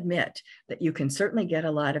will admit that you can certainly get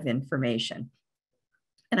a lot of information.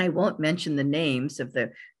 And I won't mention the names of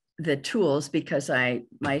the tools because I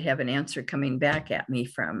might have an answer coming back at me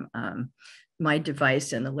from my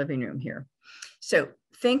device in the living room here. So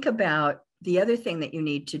think about the other thing that you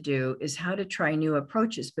need to do is how to try new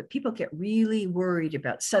approaches, but people get really worried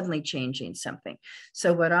about suddenly changing something.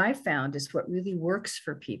 So what I found is what really works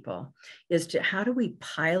for people is to how do we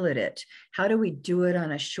pilot it? How do we do it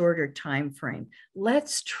on a shorter time frame?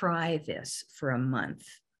 Let's try this for a month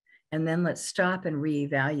and then let's stop and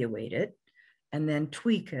reevaluate it and then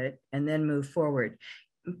tweak it and then move forward.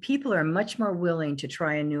 People are much more willing to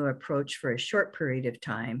try a new approach for a short period of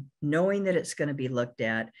time, knowing that it's going to be looked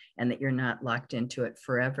at and that you're not locked into it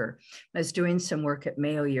forever. I was doing some work at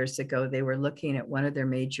Mayo years ago. They were looking at one of their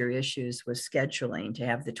major issues was scheduling, to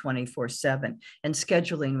have the 24/7, and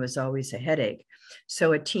scheduling was always a headache.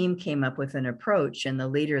 So a team came up with an approach and the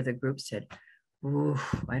leader of the group said, "Ooh,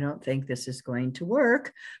 I don't think this is going to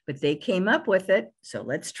work," but they came up with it. So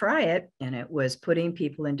let's try it. And it was putting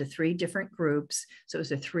people into 3 different groups. So it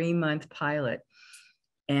was a 3-month pilot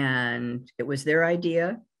and it was their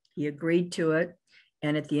idea. He agreed to it.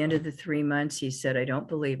 And at the end of the 3 months, he said, "I don't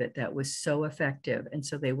believe it. That was so effective." And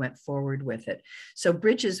so they went forward with it. So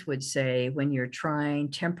Bridges would say, when you're trying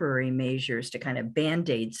temporary measures to kind of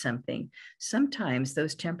band-aid something, sometimes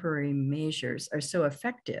those temporary measures are so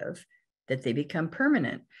effective that they become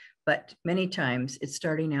permanent. But many times it's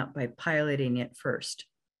starting out by piloting it first.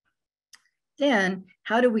 Then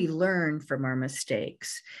how do we learn from our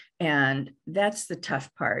mistakes? And that's the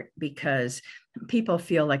tough part because people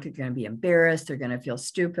feel like they're going to be embarrassed. They're going to feel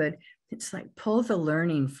stupid. It's like pull the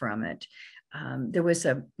learning from it. there was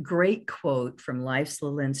a great quote from Life's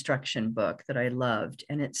Little Instruction book that I loved,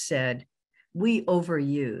 and it said, "We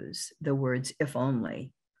overuse the words if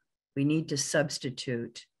only. We need to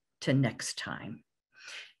substitute to next time."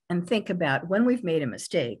 And think about when we've made a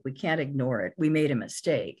mistake, we can't ignore it. We made a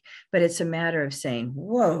mistake, but it's a matter of saying,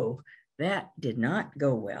 whoa, that did not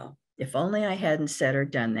go well. If only I hadn't said or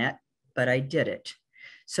done that, but I did it.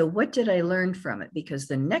 So what did I learn from it? Because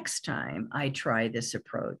the next time I try this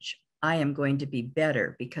approach, I am going to be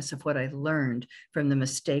better because of what I learned from the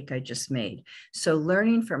mistake I just made. So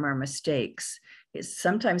learning from our mistakes is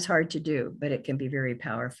sometimes hard to do, but it can be very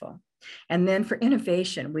powerful. And then for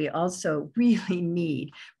innovation, we also really need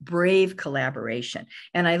brave collaboration.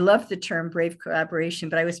 And I love the term brave collaboration,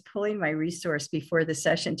 but I was pulling my resource before the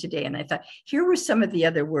session today, and I thought, here were some of the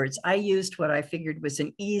other words. I used what I figured was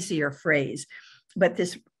an easier phrase, but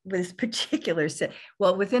this particular set,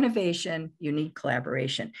 well, with innovation, you need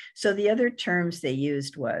collaboration. So the other terms they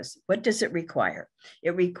used was, what does it require?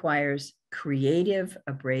 It requires creative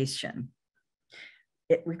abrasion.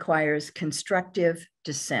 It requires constructive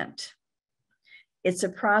dissent. It's a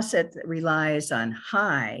process that relies on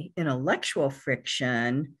high intellectual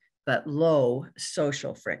friction, but low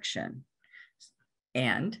social friction.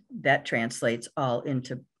 And that translates all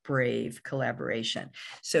into brave collaboration.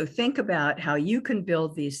 So think about how you can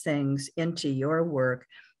build these things into your work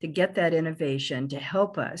to get that innovation to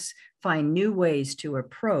help us find new ways to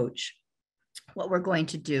approach what we're going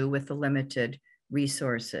to do with the limited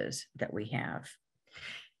resources that we have.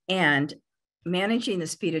 And managing the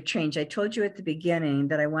speed of change, I told you at the beginning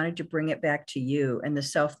that I wanted to bring it back to you and the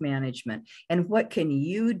self-management and what can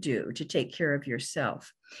you do to take care of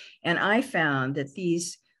yourself. And I found that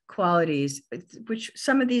these qualities, which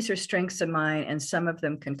some of these are strengths of mine and some of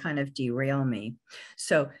them can kind of derail me.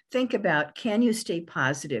 So think about, can you stay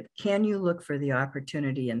positive? Can you look for the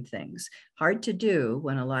opportunity in things? Hard to do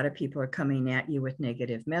when a lot of people are coming at you with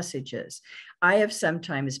negative messages. I have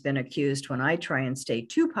sometimes been accused when I try and stay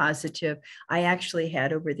too positive. I actually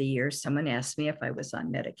had over the years, someone asked me if I was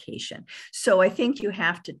on medication. So I think you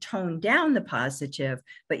have to tone down the positive,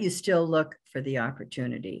 but you still look for the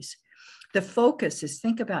opportunities. The focus is,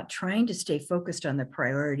 think about trying to stay focused on the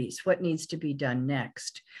priorities, what needs to be done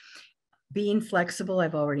next. Being flexible,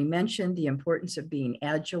 I've already mentioned the importance of being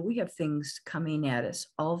agile. We have things coming at us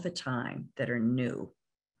all the time that are new.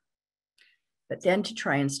 But then to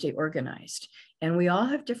try and stay organized. And we all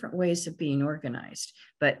have different ways of being organized.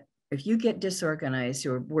 But if you get disorganized,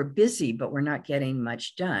 or we're busy, but we're not getting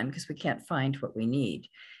much done because we can't find what we need.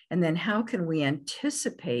 And then how can we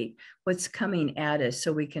anticipate what's coming at us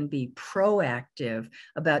so we can be proactive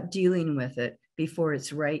about dealing with it before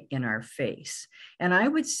it's right in our face? And I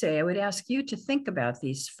would say, I would ask you to think about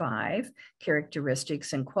these 5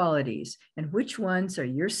 characteristics and qualities, and which ones are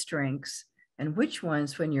your strengths and which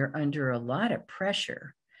ones, when you're under a lot of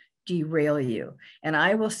pressure, derail you. And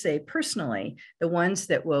I will say personally, the ones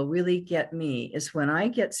that will really get me is when I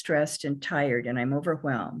get stressed and tired and I'm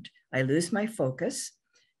overwhelmed, I lose my focus,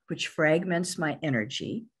 which fragments my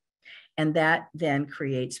energy, and that then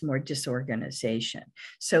creates more disorganization.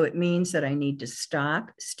 So it means that I need to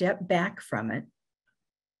stop, step back from it,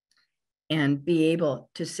 and be able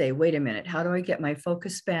to say, wait a minute, how do I get my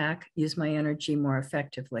focus back, use my energy more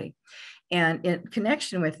effectively? And in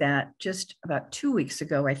connection with that, just about 2 weeks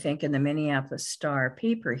ago, I think, in the Minneapolis Star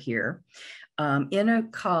paper here, in a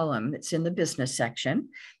column that's in the business section,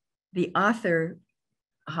 the author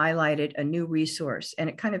highlighted a new resource, and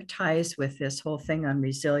it kind of ties with this whole thing on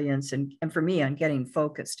resilience and for me on getting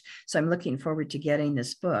focused. So I'm looking forward to getting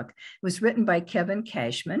this book. It was written by Kevin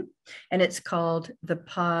Cashman, and it's called The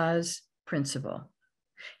Pause Principle.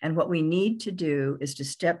 And what we need to do is to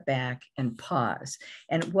step back and pause.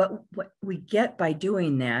 And what we get by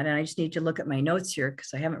doing that, and I just need to look at my notes here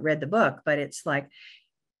because I haven't read the book, but it's like,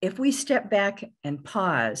 if we step back and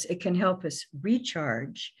pause, it can help us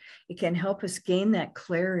recharge. It can help us gain that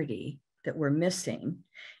clarity that we're missing,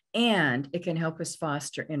 and it can help us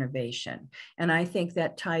foster innovation. And I think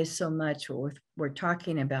that ties so much with what we're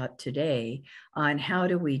talking about today on how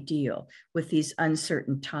do we deal with these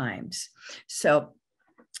uncertain times. So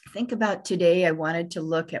think about today. I wanted to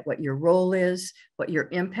look at what your role is, what your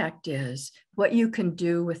impact is, what you can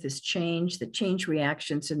do with this change, the change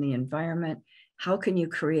reactions in the environment. How can you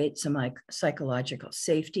create some psychological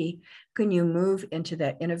safety? Can you move into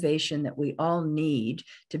that innovation that we all need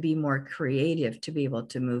to be more creative, to be able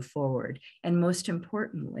to move forward? And most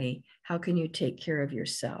importantly, how can you take care of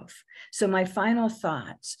yourself? So my final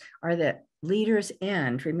thoughts are that leaders,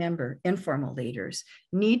 and remember, informal leaders,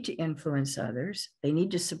 need to influence others. They need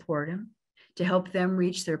to support them, to help them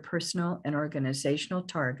reach their personal and organizational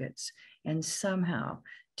targets. and somehow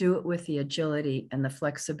do it with the agility and the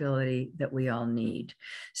flexibility that we all need.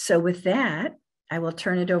 So with that, I will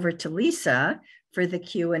turn it over to Lisa for the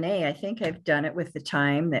Q&A. I think I've done it with the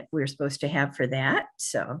time that we're supposed to have for that.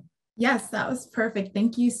 So yes, that was perfect.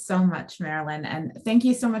 Thank you so much, Marilyn. And thank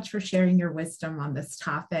you so much for sharing your wisdom on this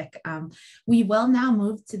topic. We will now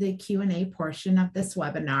move to the Q&A portion of this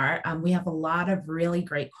webinar. We have a lot of really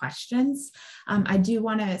great questions. I do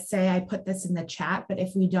want to say I put this in the chat, but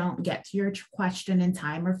if we don't get to your question in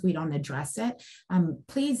time or if we don't address it,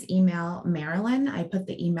 please email Marilyn. I put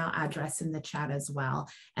the email address in the chat as well,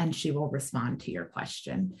 and she will respond to your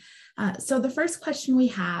question. So the first question we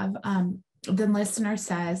have, the listener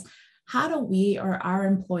says, how do we or our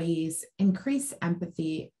employees increase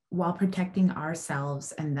empathy while protecting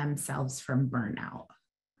ourselves and themselves from burnout?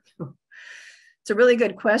 It's a really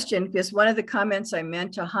good question, because one of the comments I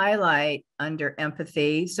meant to highlight under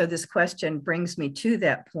empathy, so this question brings me to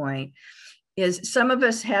that point, is some of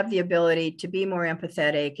us have the ability to be more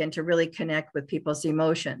empathetic and to really connect with people's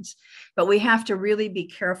emotions, but we have to really be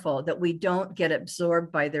careful that we don't get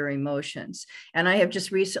absorbed by their emotions. And I have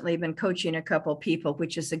just recently been coaching a couple people,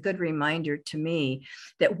 which is a good reminder to me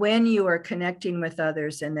that when you are connecting with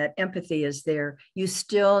others and that empathy is there, you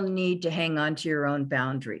still need to hang on to your own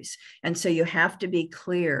boundaries. And so you have to be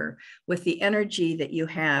clear with the energy that you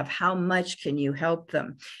have, how much can you help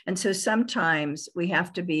them? And so sometimes we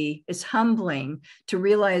have to be, it's humbling to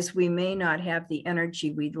realize we may not have the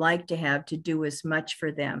energy we'd like to have to do as much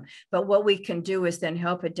for them. But what we can do is then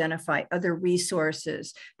help identify other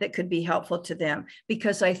resources that could be helpful to them.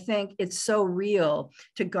 Because I think it's so real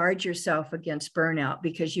to guard yourself against burnout,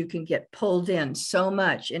 because you can get pulled in so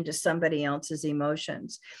much into somebody else's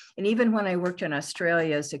emotions. And even when I worked in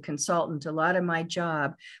Australia as a consultant, a lot of my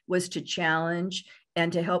job was to challenge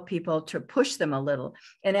and to help people, to push them a little.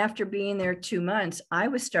 And after being there 2 months, I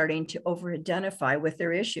was starting to over-identify with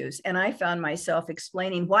their issues. And I found myself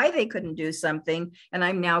explaining why they couldn't do something, and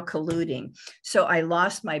I'm now colluding. So I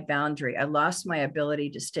lost my boundary. I lost my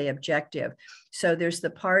ability to stay objective. So there's the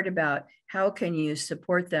part about how can you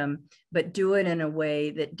support them, but do it in a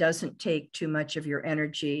way that doesn't take too much of your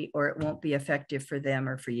energy, or it won't be effective for them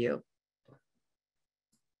or for you.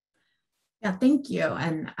 Yeah, thank you.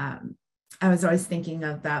 And I was always thinking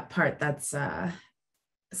of that part that's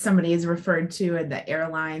somebody is referred to in the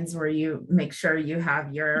airlines, where you make sure you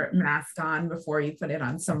have your mask on before you put it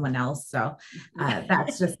on someone else. So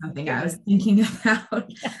that's just something I was thinking about.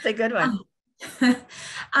 That's a good one.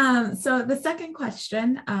 So the second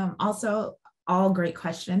question, also all great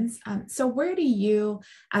questions. So where do you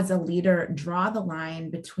as a leader draw the line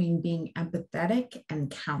between being empathetic and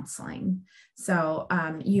counseling? So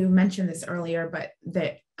you mentioned this earlier, but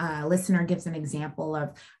the listener gives an example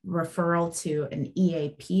of referral to an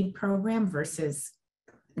EAP program versus,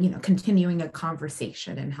 continuing a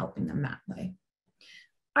conversation and helping them that way.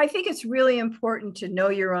 I think it's really important to know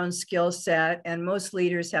your own skill set, and most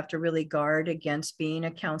leaders have to really guard against being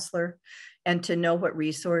a counselor, and to know what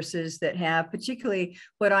resources that have, particularly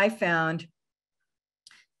what I found,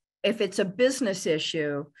 if it's a business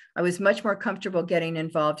issue, I was much more comfortable getting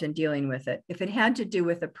involved in dealing with it. If it had to do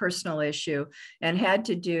with a personal issue and had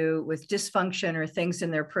to do with dysfunction or things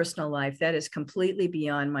in their personal life, that is completely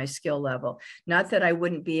beyond my skill level. Not that I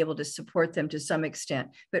wouldn't be able to support them to some extent,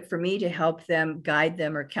 but for me to help them, guide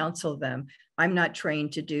them, or counsel them, I'm not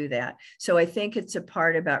trained to do that. So I think it's a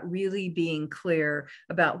part about really being clear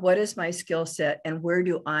about what is my skill set and where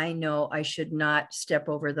do I know I should not step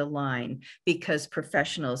over the line, because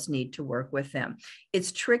professionals need to work with them.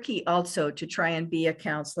 It's tricky also to try and be a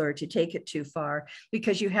counselor, to take it too far,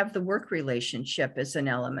 because you have the work relationship as an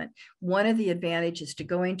element. One of the advantages to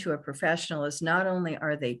going to a professional is not only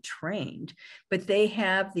are they trained, but they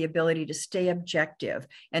have the ability to stay objective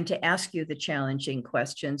and to ask you the challenging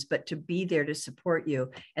questions, but to be there to support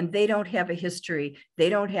you. And they don't have a history, they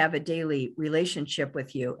don't have a daily relationship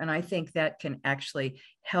with you. And I think that can actually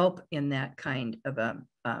help in that kind of a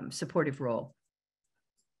supportive role.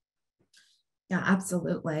 Yeah,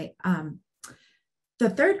 absolutely. The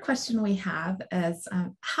third question we have is,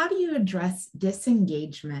 how do you address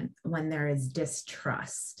disengagement when there is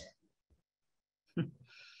distrust?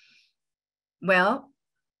 Well,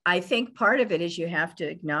 I think part of it is you have to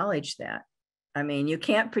acknowledge that. I mean, you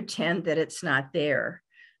can't pretend that it's not there.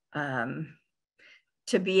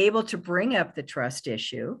 To be able to bring up the trust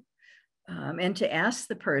issue and to ask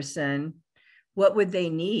the person, what would they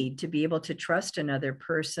need to be able to trust another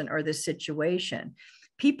person or the situation?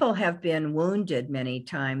 People have been wounded many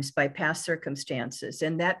times by past circumstances,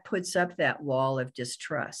 and that puts up that wall of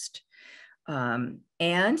distrust.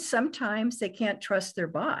 And sometimes they can't trust their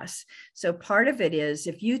boss. So part of it is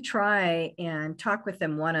if you try and talk with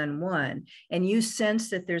them one-on-one and you sense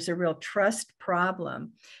that there's a real trust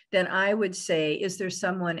problem, then I would say, is there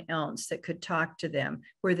someone else that could talk to them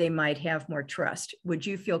where they might have more trust? Would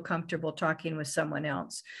you feel comfortable talking with someone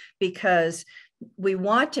else? Because we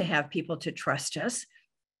want to have people to trust us,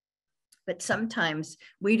 but sometimes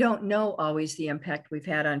we don't know always the impact we've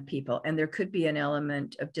had on people, and there could be an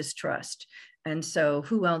element of distrust. And so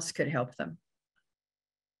who else could help them?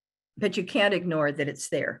 But you can't ignore that it's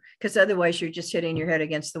there, because otherwise you're just hitting your head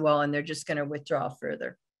against the wall and they're just going to withdraw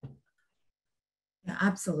further. Yeah,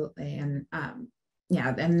 absolutely. And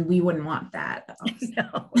yeah, and we wouldn't want that.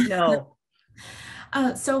 No.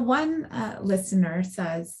 So one listener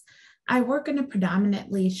says, I work in a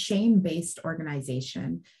predominantly shame-based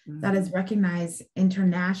organization that is recognized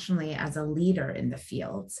internationally as a leader in the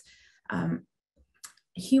field.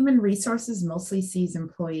 Human resources mostly sees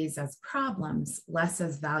employees as problems, less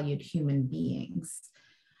as valued human beings.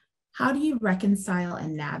 How do you reconcile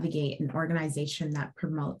and navigate an organization that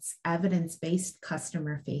promotes evidence-based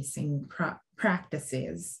customer-facing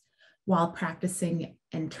practices while practicing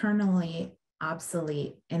internally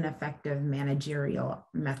obsolete, ineffective managerial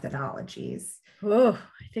methodologies? Oh,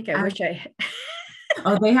 I think I wish I...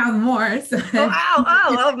 Oh, they have more. So.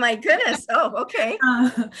 Oh, my goodness. Oh, okay.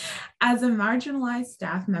 As a marginalized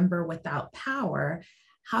staff member without power,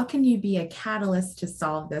 how can you be a catalyst to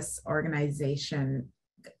solve this organizational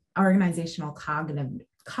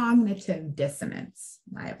cognitive dissonance?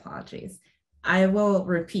 My apologies. I will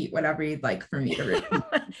repeat whatever you'd like for me to repeat.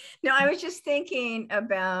 No, I was just thinking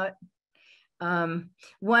about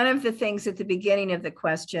one of the things at the beginning of the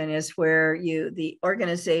question is where the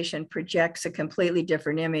organization projects a completely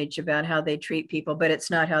different image about how they treat people, but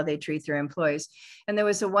it's not how they treat their employees. And there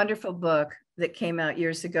was a wonderful book that came out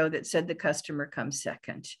years ago that said the customer comes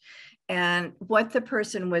second. And what the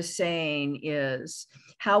person was saying is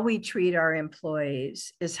how we treat our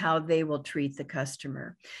employees is how they will treat the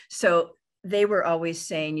customer. So they were always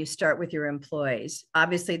saying you start with your employees.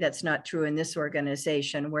 Obviously, that's not true in this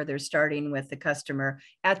organization where they're starting with the customer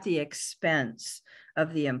at the expense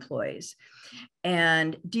of the employees.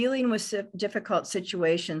 And dealing with difficult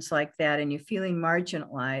situations like that and you're feeling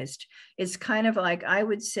marginalized, it's kind of like, I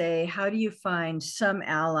would say, how do you find some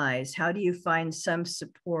allies? How do you find some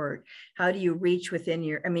support? How do you reach within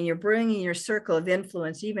you're bringing your circle of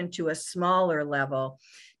influence even to a smaller level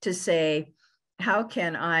to say, how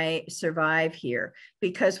can I survive here?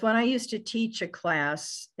 Because when I used to teach a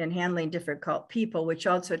class in handling difficult people, which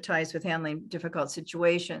also ties with handling difficult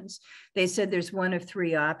situations, they said there's one of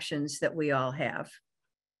three options that we all have.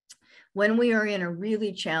 When we are in a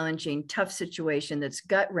really challenging, tough situation that's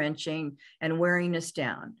gut-wrenching and wearing us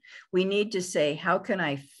down, we need to say, how can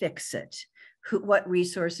I fix it? What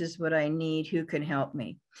resources would I need? Who can help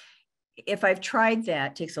me? If I've tried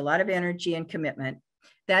that, it takes a lot of energy and commitment.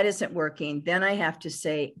 That isn't working. Then I have to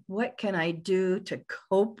say, what can I do to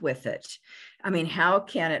cope with it? I mean, how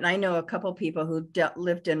can it? And I know a couple of people who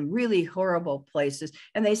lived in really horrible places,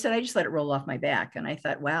 and they said, I just let it roll off my back. And I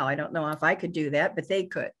thought, wow, I don't know if I could do that, but they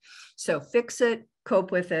could. So fix it,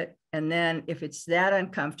 cope with it. And then if it's that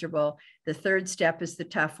uncomfortable, the third step is the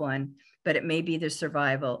tough one, but it may be the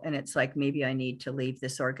survival. And it's like, maybe I need to leave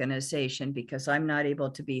this organization because I'm not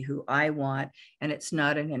able to be who I want. And it's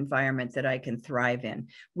not an environment that I can thrive in.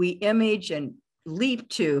 We image and leap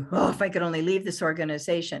to, oh, if I could only leave this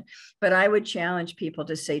organization. But I would challenge people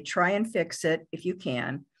to say, try and fix it if you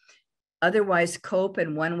can. Otherwise, cope.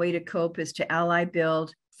 And one way to cope is to ally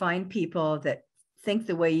build, find people that think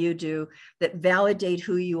the way you do, that validate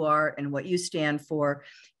who you are and what you stand for.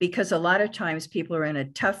 Because a lot of times people are in a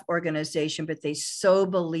tough organization, but they so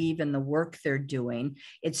believe in the work they're doing.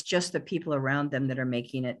 It's just the people around them that are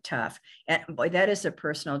making it tough. And boy, that is a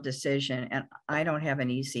personal decision. And I don't have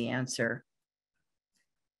an easy answer.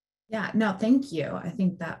 Yeah, no, thank you. I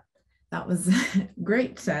think that was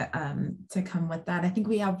great to come with that. I think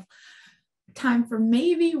we have time for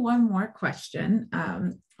maybe one more question.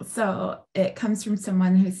 So it comes from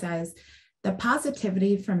someone who says, the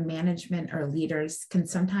positivity from management or leaders can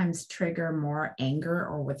sometimes trigger more anger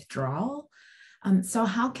or withdrawal. So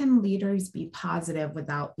how can leaders be positive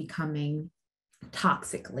without becoming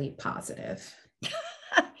toxically positive?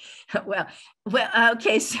 Well,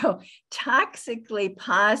 okay. So toxically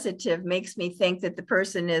positive makes me think that the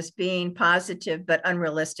person is being positive, but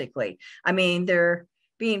unrealistically. I mean, they're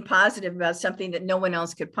being positive about something that no one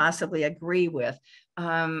else could possibly agree with.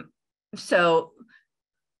 So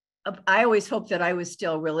I always hoped that I was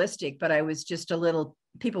still realistic, but I was just a little,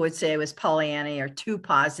 people would say I was Pollyanna or too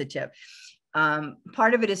positive.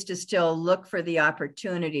 Part of it is to still look for the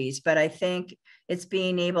opportunities, but I think it's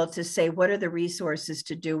being able to say, what are the resources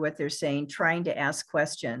to do what they're saying, trying to ask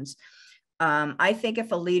questions. I think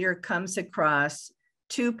if a leader comes across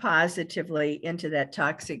too positively into that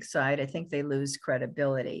toxic side, I think they lose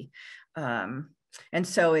credibility. And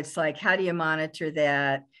so it's like, how do you monitor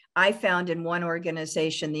that? I found in one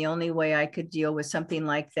organization, the only way I could deal with something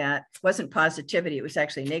like that wasn't positivity, it was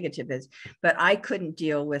actually negative, but I couldn't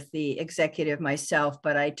deal with the executive myself,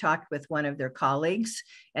 but I talked with one of their colleagues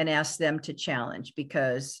and asked them to challenge,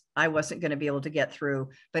 because I wasn't going to be able to get through,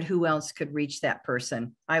 but who else could reach that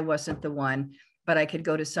person? I wasn't the one, but I could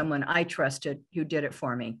go to someone I trusted who did it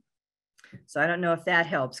for me. So I don't know if that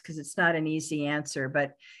helps, because it's not an easy answer,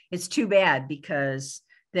 but it's too bad, because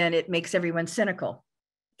then it makes everyone cynical.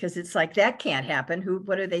 Because it's like, that can't happen.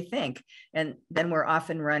 What do they think? And then we're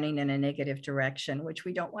often running in a negative direction, which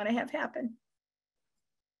we don't want to have happen.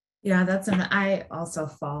 Yeah, I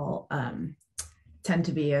also tend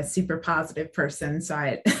to be a super positive person. So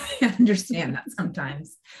I understand that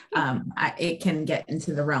sometimes it can get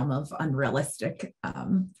into the realm of unrealistic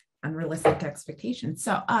expectations.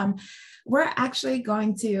 So we're actually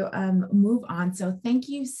going to move on. So thank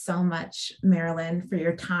you so much, Marilyn, for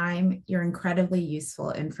your time, your incredibly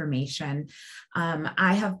useful information.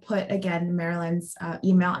 I have put, again, Marilyn's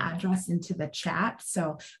email address into the chat.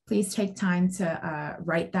 So please take time to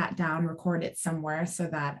write that down, record it somewhere, so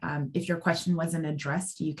that if your question wasn't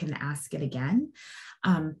addressed, you can ask it again.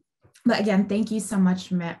 But again, thank you so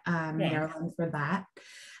much, Marilyn, for that.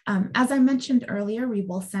 As I mentioned earlier, we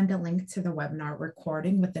will send a link to the webinar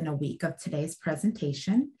recording within a week of today's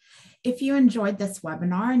presentation. If you enjoyed this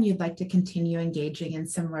webinar and you'd like to continue engaging in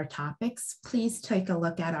similar topics, please take a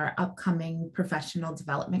look at our upcoming professional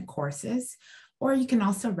development courses, or you can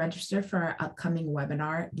also register for our upcoming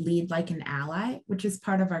webinar, Lead Like an Ally, which is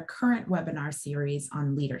part of our current webinar series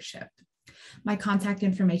on leadership. My contact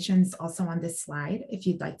information is also on this slide if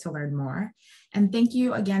you'd like to learn more. And thank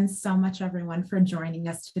you again so much, everyone, for joining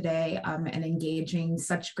us today and engaging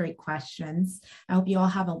such great questions. I hope you all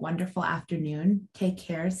have a wonderful afternoon. Take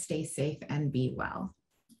care, stay safe, and be well.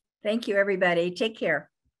 Thank you, everybody. Take care.